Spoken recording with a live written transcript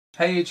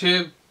Hey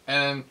YouTube,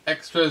 an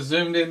extra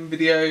zoomed in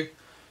video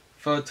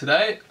for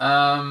today.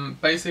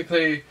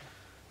 Basically,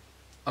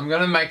 I'm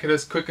going to make it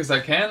as quick as I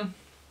can.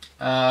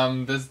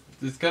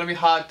 It's going to be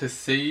hard to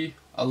see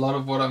a lot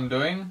of what I'm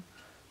doing,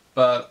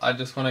 but I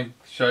just want to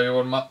show you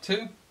what I'm up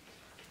to.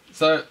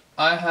 So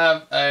I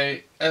have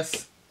a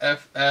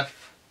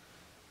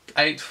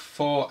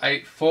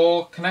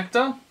sff8484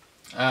 connector,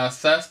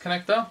 SAS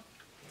connector,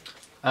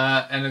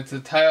 and it's a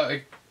tail.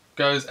 It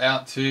goes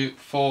out to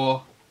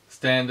 4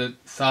 standard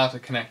SATA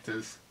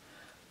connectors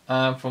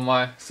for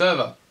my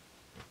server.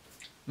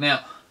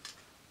 Now,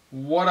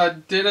 what I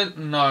didn't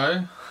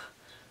know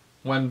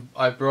when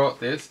I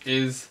brought this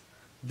is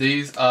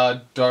these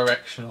are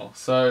directional.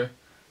 So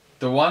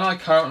the one I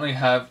currently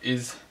have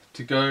is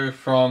to go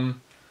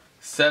from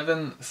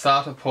 7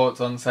 SATA ports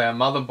on, say, a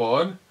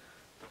motherboard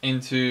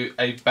into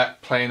a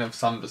backplane of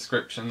some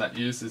description that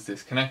uses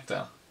this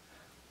connector.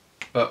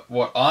 But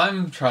what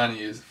I'm trying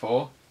to use it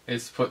for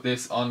is put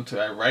this onto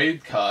a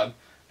RAID card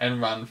and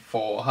run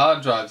 4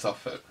 hard drives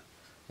off it,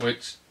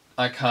 which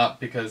I can't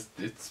because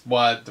it's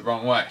wired the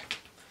wrong way.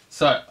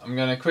 So I'm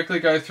going to quickly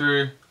go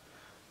through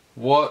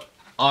what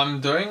I'm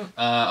doing.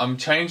 I'm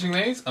changing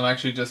these. I'm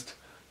actually just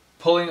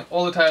pulling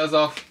all the tails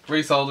off,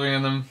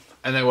 resoldering them,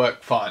 and they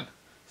work fine.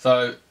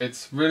 So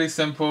it's really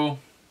simple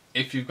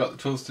if you've got the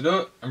tools to do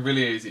it, and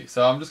really easy.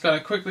 So I'm just going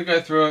to quickly go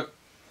through it.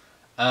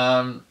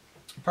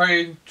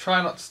 Probably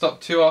try not to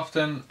stop too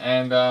often,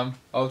 and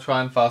I'll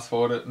try and fast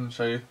forward it and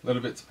show you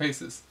little bits and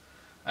pieces.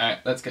 Alright,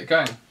 let's get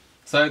going.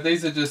 So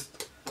these are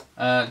just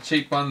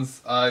cheap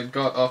ones I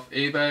got off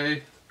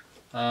eBay.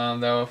 They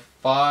were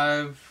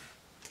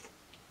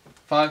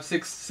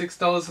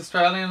 $6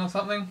 Australian or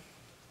something.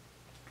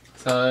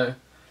 So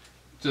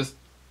just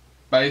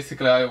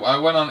basically I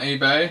went on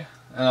eBay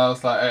and I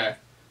was like, hey,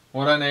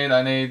 what I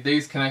need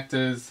these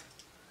connectors,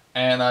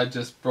 and I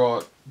just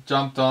brought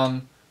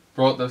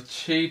the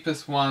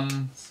cheapest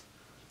ones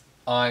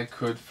I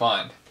could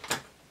find.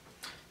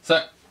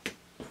 So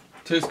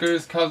 2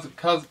 screws, cover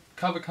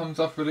comes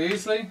off really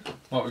easily.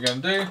 What we're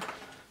going to do,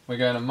 we're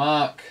going to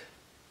mark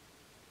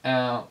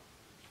our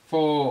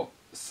 4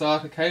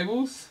 SATA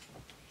cables,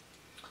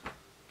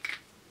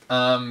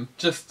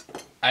 just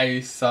a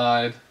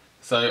side.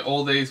 So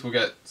all these will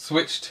get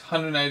switched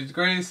 180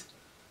 degrees,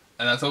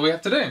 and that's all we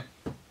have to do.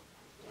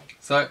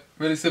 So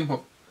really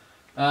simple.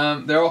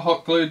 They're all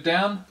hot glued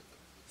down,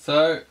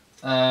 so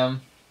I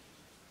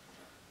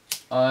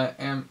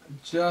am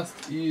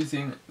just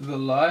using the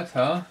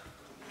lighter,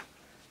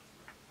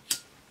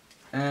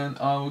 and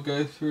I will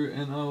go through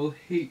and I will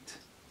heat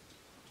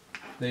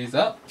these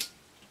up.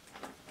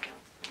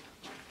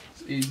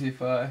 It's easy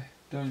if I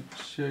don't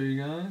show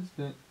you guys,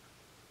 but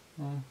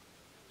I'll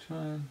try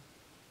and...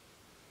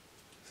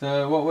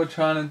 So what we're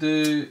trying to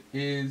do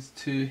is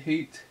to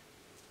heat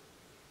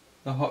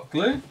the hot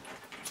glue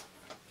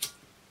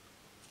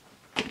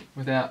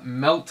without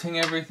melting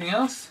everything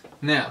else.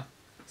 Now,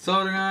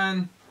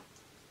 soldering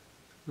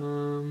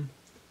iron.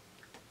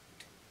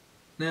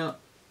 Now,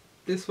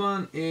 this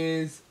one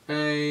is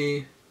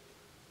a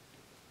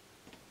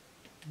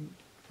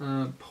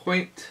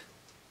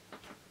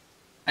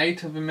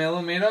 0.8 of a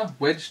millimeter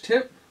wedge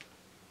tip.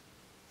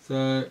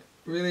 So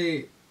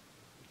really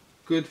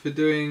good for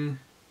doing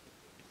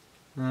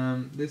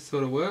this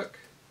sort of work.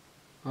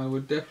 I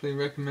would definitely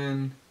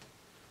recommend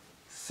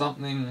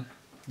something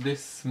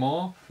this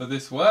small for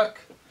this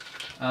work.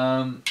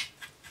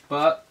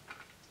 But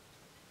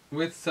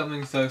with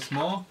something so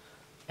small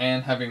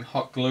and having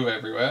hot glue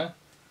everywhere,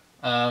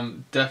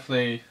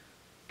 definitely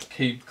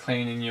keep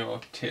cleaning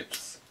your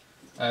tips,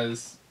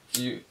 as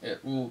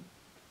it will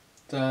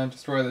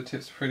destroy the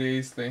tips pretty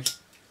easily,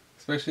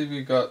 especially if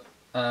you've got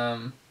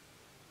if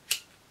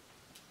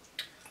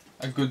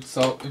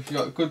you've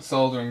got good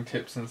soldering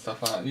tips and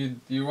stuff like that.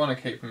 You want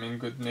to keep them in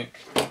good nick.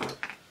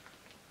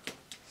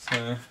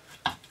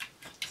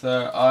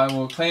 So I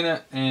will clean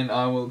it and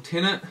I will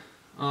tin it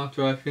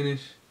after I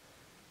finish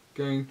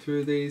going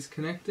through these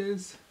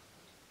connectors.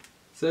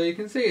 So you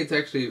can see it's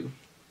actually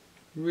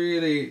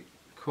really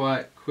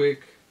quite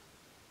quick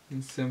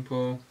and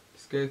simple.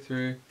 Just go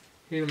through,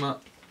 heat them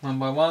up one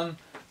by one,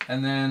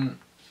 and then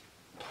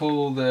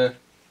pull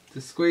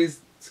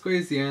squeeze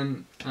the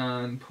end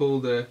and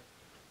pull the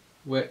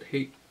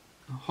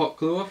hot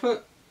glue off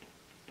it.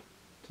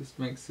 Just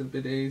makes it a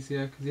bit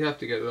easier because you have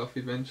to get it off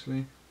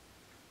eventually.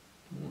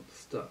 What's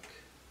stuck?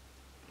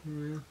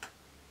 Yeah.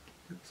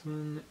 Next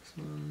one,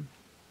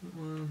 that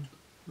one,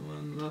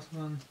 last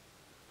one,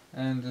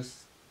 and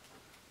just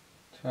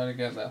try to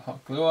get that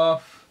hot glue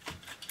off.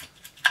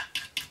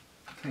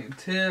 Clean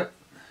tip,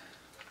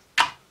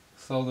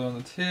 solder on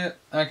the tip.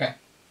 Okay.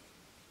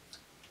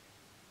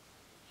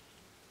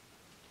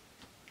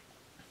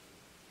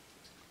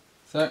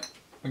 So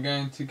we're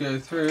going to go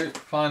through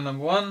fine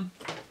number 1,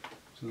 which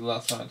is the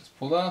last one I just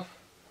pulled off.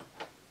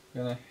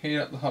 We're going to heat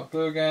up the hot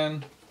glue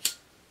again,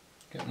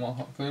 get more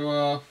hot glue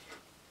off.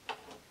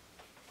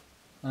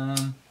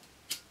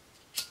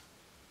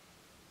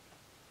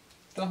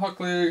 The hot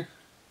glue,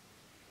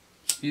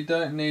 you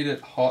don't need it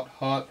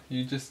hot,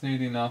 you just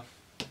need enough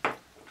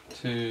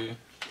to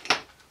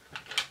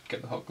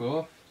get the hot glue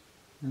off.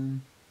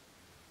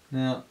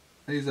 Now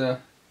these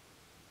are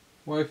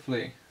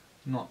woefully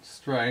not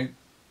straight,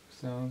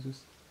 so I'll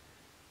just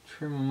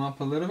trim them up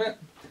a little bit.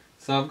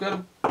 So I've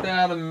got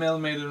about 1.5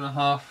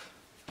 millimeter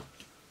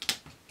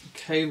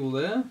cable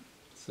there,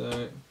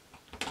 so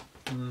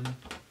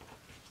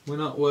we're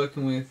not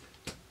working with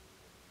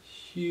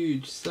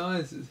huge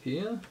sizes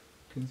here,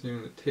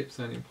 considering the tip's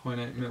only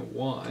 0.8 mil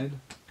wide.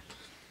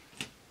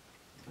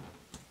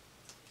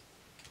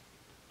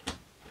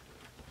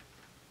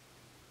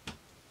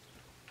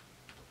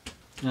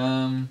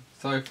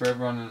 Sorry for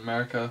everyone in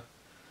America.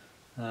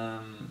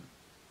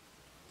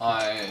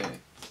 I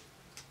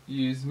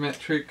use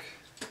metric,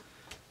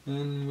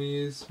 and we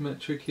use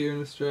metric here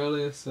in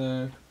Australia,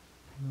 so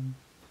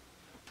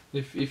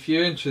if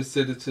you're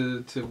interested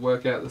to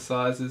work out the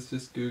sizes,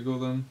 just Google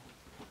them.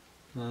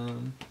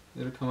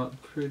 It'll come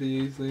up pretty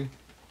easily.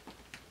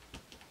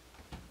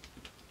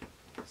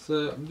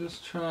 So I'm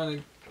just trying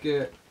to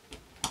get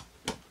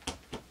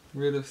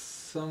rid of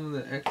some of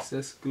the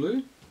excess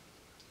glue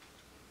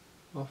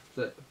off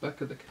the back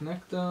of the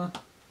connector.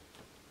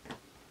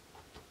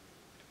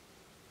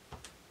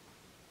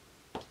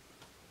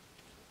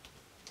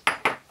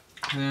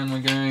 Then we're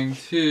going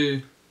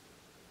to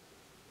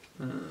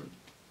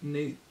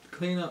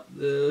clean up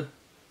the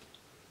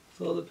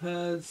solder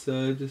pads,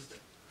 so just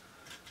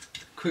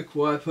quick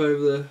wipe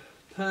over the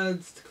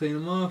pads to clean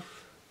them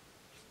off.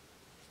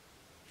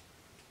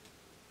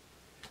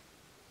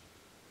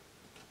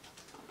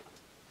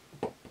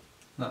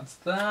 That's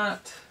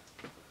that.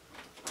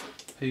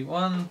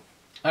 P1.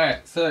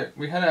 Alright, so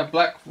we had our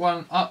black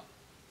one up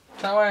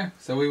that way,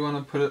 so we want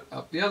to put it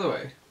up the other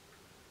way.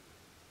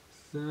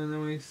 So then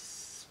we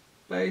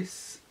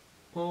space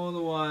all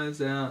the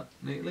wires out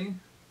neatly.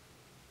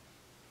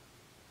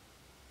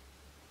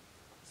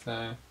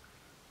 So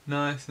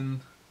nice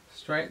and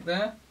straight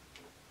there,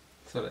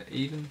 sort of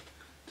even.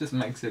 Just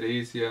makes it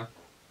easier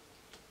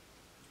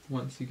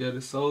once you go to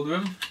solder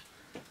them.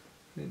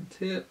 Then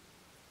tip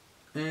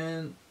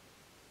and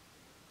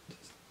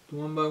just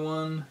one by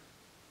one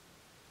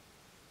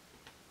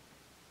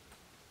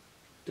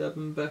dab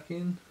them back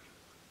in.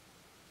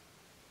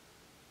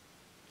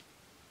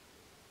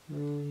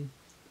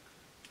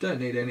 Don't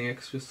need any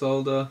extra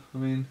solder. I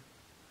mean,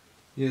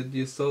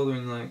 you're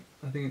soldering like,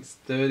 I think it's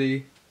 30.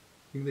 I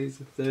think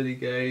these are 30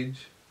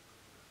 gauge.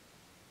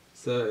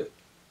 So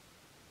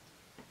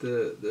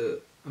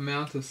the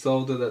amount of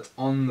solder that's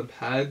on the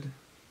pad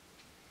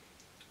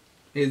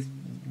is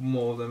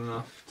more than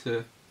enough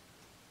to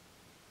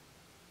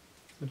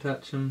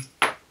attach them.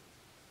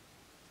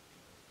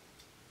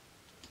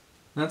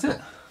 That's it.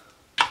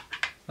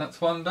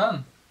 That's one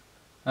done.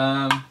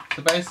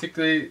 So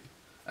basically,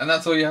 and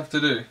that's all you have to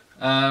do.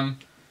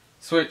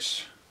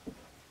 Switch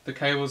the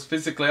cables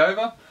physically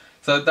over,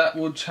 so that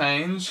will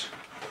change.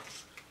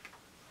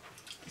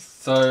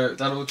 So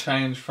that will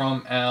change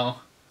from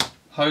our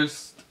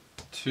host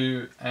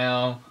to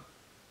our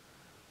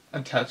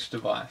attached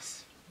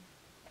device.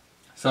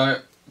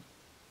 So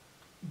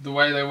the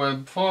way they were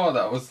before,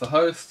 that was the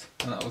host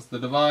and that was the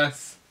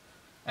device,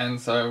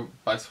 and so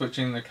by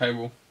switching the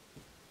cable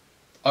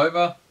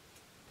over,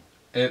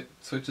 it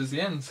switches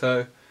the end.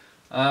 So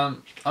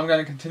I'm going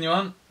to continue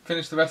on,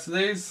 finish the rest of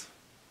these.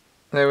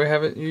 There we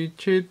have it,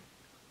 YouTube.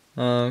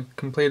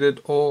 Completed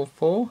all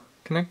 4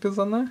 connectors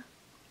on there.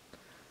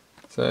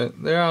 So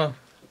they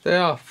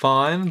are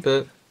fine,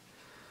 but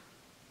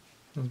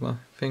there's my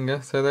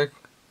finger. So they're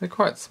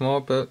quite small,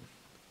 but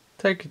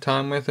take your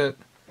time with it.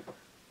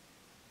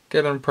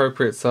 Get an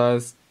appropriate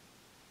size.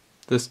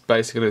 This is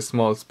basically the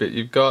smallest bit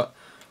you've got,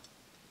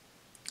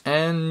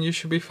 and you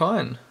should be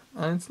fine.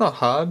 And it's not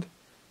hard.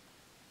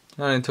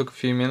 It only took a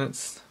few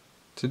minutes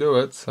to do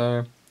it,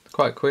 so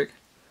quite quick.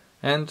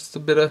 And just a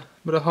bit of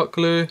hot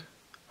glue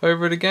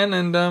over it again,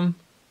 and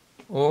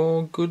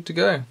all good to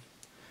go.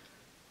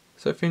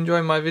 So if you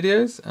enjoy my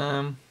videos,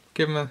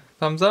 give them a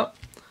thumbs up.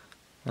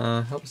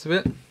 Helps a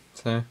bit.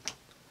 So,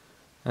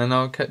 and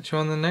I'll catch you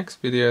on the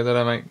next video that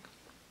I make.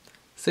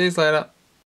 See you later.